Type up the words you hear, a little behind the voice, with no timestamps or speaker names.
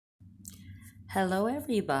Hello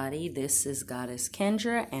everybody, this is Goddess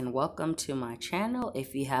Kendra and welcome to my channel.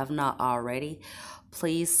 If you have not already,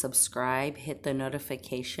 please subscribe, hit the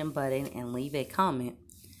notification button and leave a comment.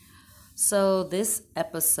 So this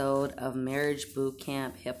episode of Marriage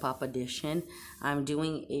Bootcamp Hip Hop Edition, I'm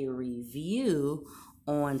doing a review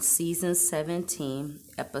on season 17,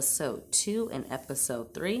 episode 2 and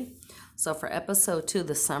episode 3. So for episode 2,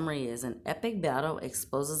 the summary is: an epic battle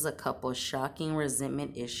exposes a couple's shocking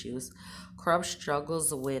resentment issues. Krupts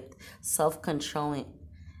struggles with self-control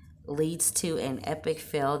leads to an epic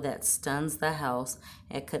fail that stuns the house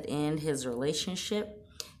and could end his relationship.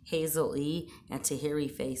 Hazel-E and T-shirt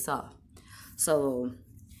face off. So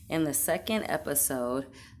in the second episode,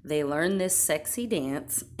 they learn this sexy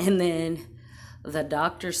dance, and then the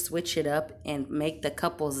doctors switch it up and make the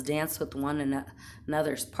couples dance with one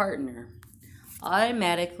another's partner.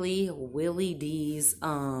 Automatically, Willie D's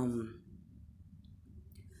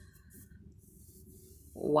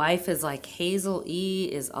wife is like, Hazel-E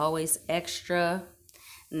is always extra.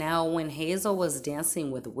 Now, when Hazel was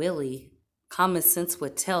dancing with Willie, common sense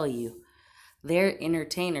would tell you they're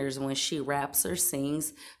entertainers. When she raps or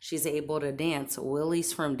sings, she's able to dance.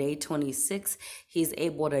 Willie's from day 26. He's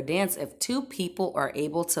able to dance. If two people are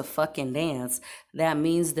able to fucking dance, that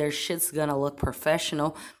means their shit's gonna look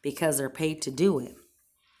professional because they're paid to do it.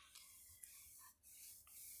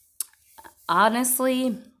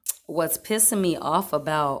 Honestly, what's pissing me off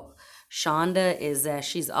about Shonda is that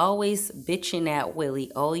she's always bitching at Willie.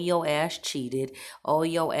 Oh, your ass cheated. Oh,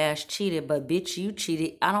 your ass cheated. But bitch, you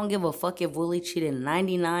cheated. I don't give a fuck if Willie cheated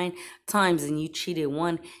 99 times and you cheated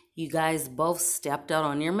one. You guys both stepped out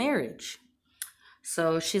on your marriage.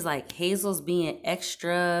 So she's like, Hazel's being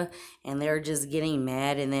extra and they're just getting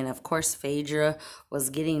mad. And then, of course, Phaedra was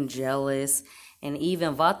getting jealous. And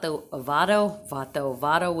even Vado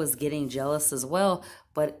was getting jealous as well.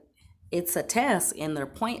 But it's a test, and their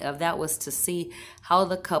point of that was to see how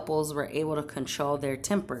the couples were able to control their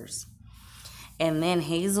tempers. And then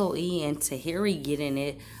Hazel-E and T-shirt get in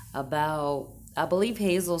it about, I believe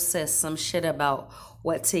Hazel says some shit about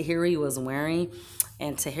what T-shirt was wearing.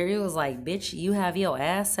 And T-shirt was like, bitch, you have your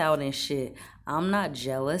ass out and shit. I'm not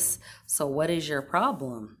jealous. So what is your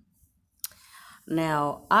problem?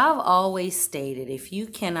 Now, I've always stated, if you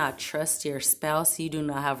cannot trust your spouse, you do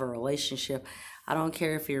not have a relationship. I don't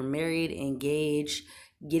care if you're married, engaged,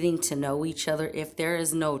 getting to know each other. If there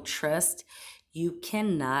is no trust, you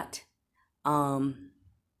cannot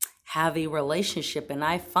have a relationship. And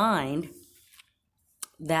I find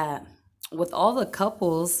that with all the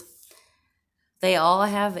couples, they all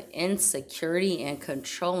have insecurity and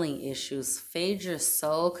controlling issues. Phaedra's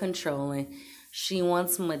so controlling. She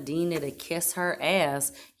wants Medina to kiss her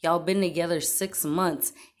ass. Y'all been together 6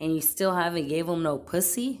 months and you still haven't gave him no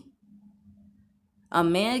pussy? A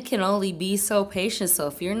man can only be so patient, so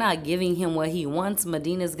if you're not giving him what he wants,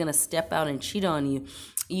 Medina's going to step out and cheat on you.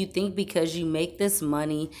 You think because you make this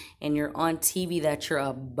money and you're on TV that you're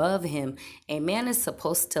above him. A man is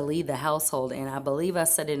supposed to lead the household, and I believe I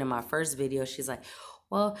said it in my first video. She's like,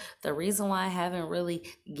 well, the reason why I haven't really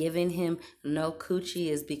given him no coochie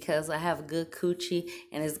is because I have good coochie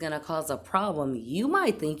and it's going to cause a problem. You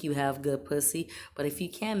might think you have good pussy, but if you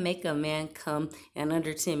can't make a man come in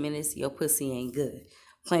under 10 minutes, your pussy ain't good.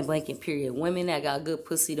 Plain blank and period. Women that got good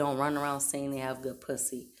pussy don't run around saying they have good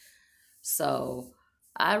pussy. So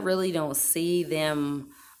I really don't see them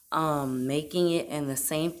making it. And the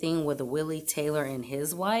same thing with Willie Taylor and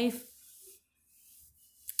his wife.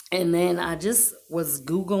 And then I just was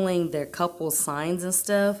Googling their couple signs and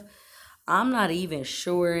stuff. I'm not even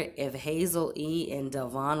sure if Hazel-E and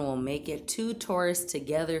Devon will make it. Two Taurus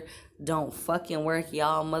together don't fucking work.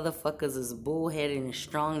 Y'all motherfuckers is bullheaded and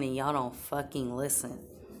strong and y'all don't fucking listen.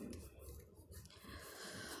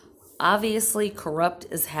 Obviously,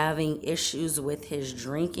 Krupts is having issues with his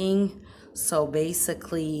drinking. So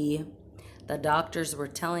basically, the doctors were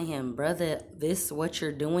telling him, brother, what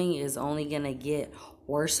you're doing is only going to get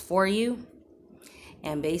worse for you.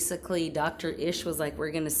 And basically Dr. Ish was like,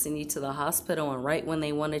 we're gonna send you to the hospital. And right when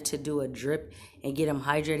they wanted to do a drip and get him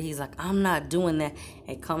hydrated, he's like, I'm not doing that.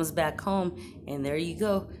 And comes back home and there you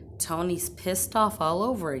go, Tony's pissed off all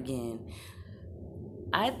over again.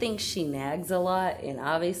 I think she nags a lot, and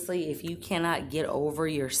obviously if you cannot get over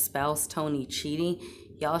your spouse Tony cheating,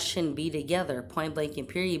 y'all shouldn't be together, point blank and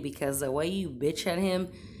period, because the way you bitch at him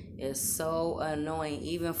is so annoying,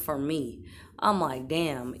 even for me. I'm like,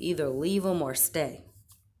 damn, either leave him or stay.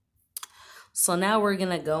 So now we're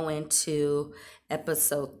going to go into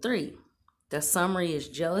episode 3. The summary is: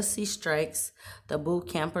 jealousy strikes. The boot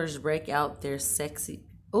campers break out their sexy...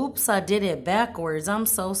 Oops, I did it backwards. I'm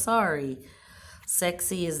so sorry.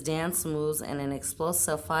 sexiest dance moves, and an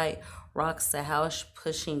explosive fight rocks the house,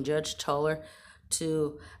 pushing Judge Toler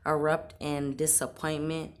to erupt in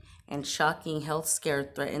disappointment, and shocking health scare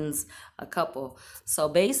threatens a couple. So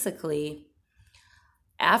basically,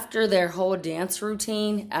 after their whole dance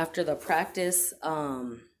routine, after the practice,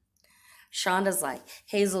 Shonda's like,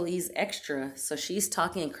 Hazel-E's extra. So she's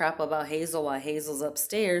talking crap about Hazel while Hazel's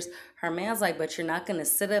upstairs. Her man's like, but you're not going to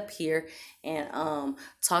sit up here and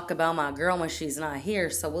talk about my girl when she's not here.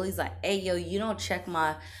 So Willie's like, hey, yo, you don't check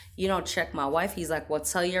my wife. He's like, well,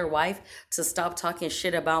 tell your wife to stop talking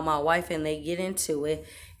shit about my wife. And they get into it.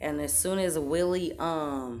 And as soon as Willie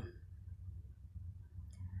got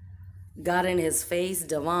in his face,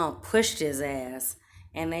 Devon pushed his ass.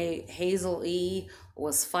 And Hazel-E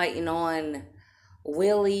was fighting on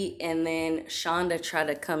Willie, and then Shonda tried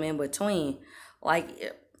to come in between.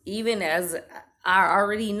 Like, even as I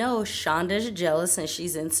already know, Shonda's jealous and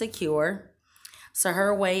she's insecure. So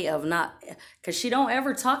her way of not, because she don't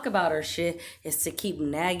ever talk about her shit, is to keep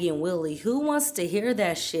nagging Willie. Who wants to hear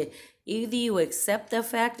that shit? Either you accept the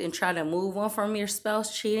fact and try to move on from your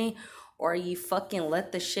spouse cheating, or you fucking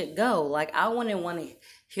let the shit go. Like, I wouldn't want to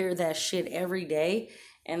hear that shit every day.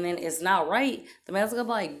 And then it's not right. The man's gonna be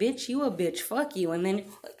like, bitch, you a bitch, fuck you. And then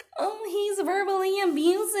like, oh, he's verbally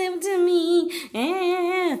abusive to me.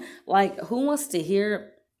 Like, who wants to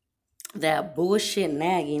hear that bullshit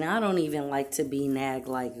nagging? I don't even like to be nagged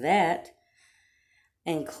like that.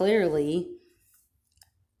 And clearly,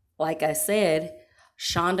 like I said,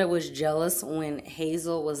 Shonda was jealous when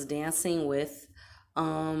Hazel was dancing with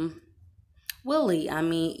Willie. I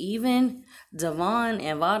mean, even Devon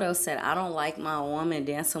and Vado said, I don't like my woman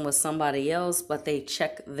dancing with somebody else, but they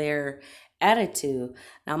check their attitude.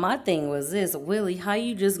 Now, my thing was this, Willie, how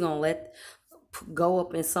you just gonna let go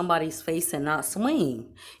up in somebody's face and not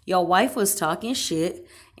swing? Your wife was talking shit,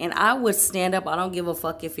 and I would stand up. I don't give a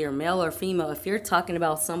fuck if you're male or female. If you're talking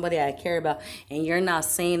about somebody I care about and you're not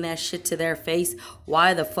saying that shit to their face,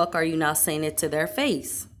 why the fuck are you not saying it to their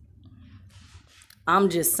face? I'm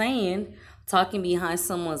just saying, talking behind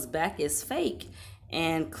someone's back is fake.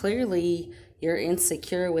 And clearly, you're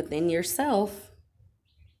insecure within yourself.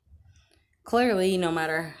 Clearly, no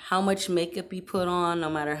matter how much makeup you put on, no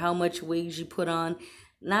matter how much wigs you put on,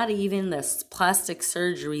 not even the plastic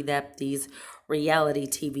surgery that these reality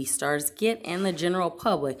TV stars get and the general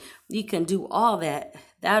public, you can do all that.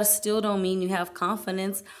 That still don't mean you have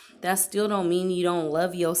confidence. That still don't mean you don't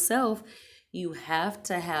love yourself. You have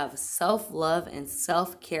to have self-love and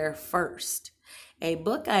self-care first. A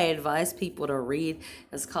book I advise people to read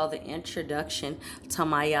is called The Introduction to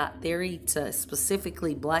Mayat Theory, to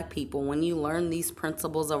specifically Black people. When you learn these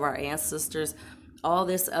principles of our ancestors, all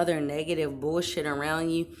this other negative bullshit around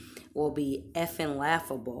you will be effing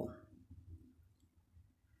laughable.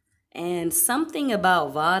 And something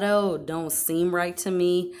about Vado don't seem right to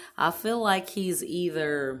me. I feel like he's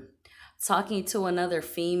either talking to another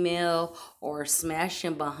female or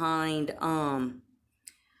smashing behind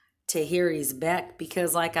Tahiri's back,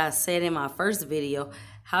 because like I said in my first video,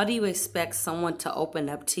 how do you expect someone to open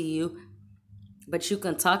up to you, but you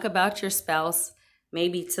can talk about your spouse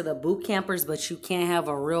maybe to the boot campers, but you can't have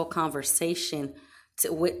a real conversation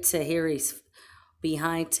with Tahiri's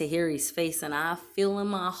behind Tahiri's face? And I feel in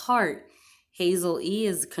my heart Hazel-E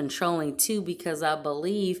is controlling too, because I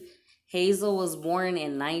believe Hazel was born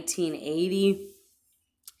in 1980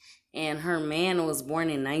 and her man was born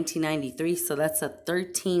in 1993, so that's a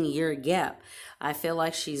 13-year gap. I feel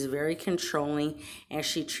like she's very controlling and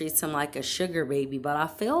she treats him like a sugar baby, but I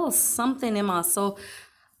feel something in my soul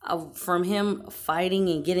from him fighting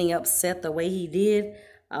and getting upset the way he did.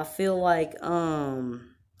 I feel like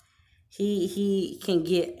he can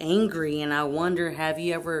get angry, and I wonder, have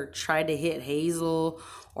you ever tried to hit Hazel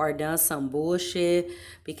or done some bullshit?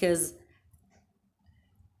 Because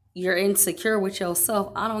you're insecure with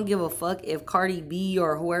yourself. I don't give a fuck if Cardi B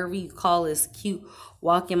or whoever you call is cute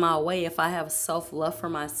walking my way. If I have self-love for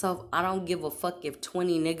myself, I don't give a fuck if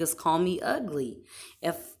 20 niggas call me ugly.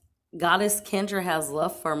 If Goddess Kendra has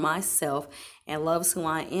love for myself and loves who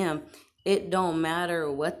I am, it don't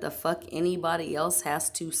matter what the fuck anybody else has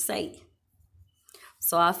to say.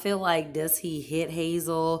 So I feel like, does he hit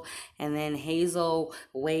Hazel and then Hazel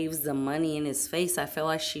waves the money in his face? I feel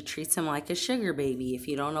like she treats him like a sugar baby. If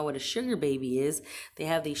you don't know what a sugar baby is, they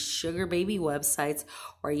have these sugar baby websites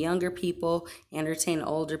where younger people entertain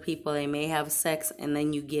older people. They may have sex and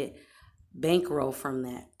then you get bankroll from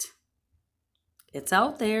that. It's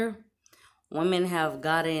out there. Women have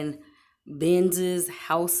gotten Benzes,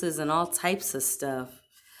 houses, and all types of stuff.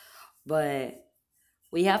 But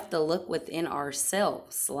We have to look within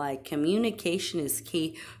ourselves. Like, communication is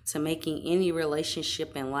key to making any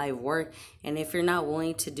relationship in life work. And if you're not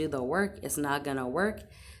willing to do the work, it's not going to work.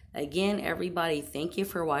 Again, everybody, thank you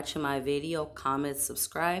for watching my video. Comment,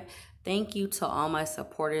 subscribe. Thank you to all my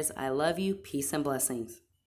supporters. I love you. Peace and blessings.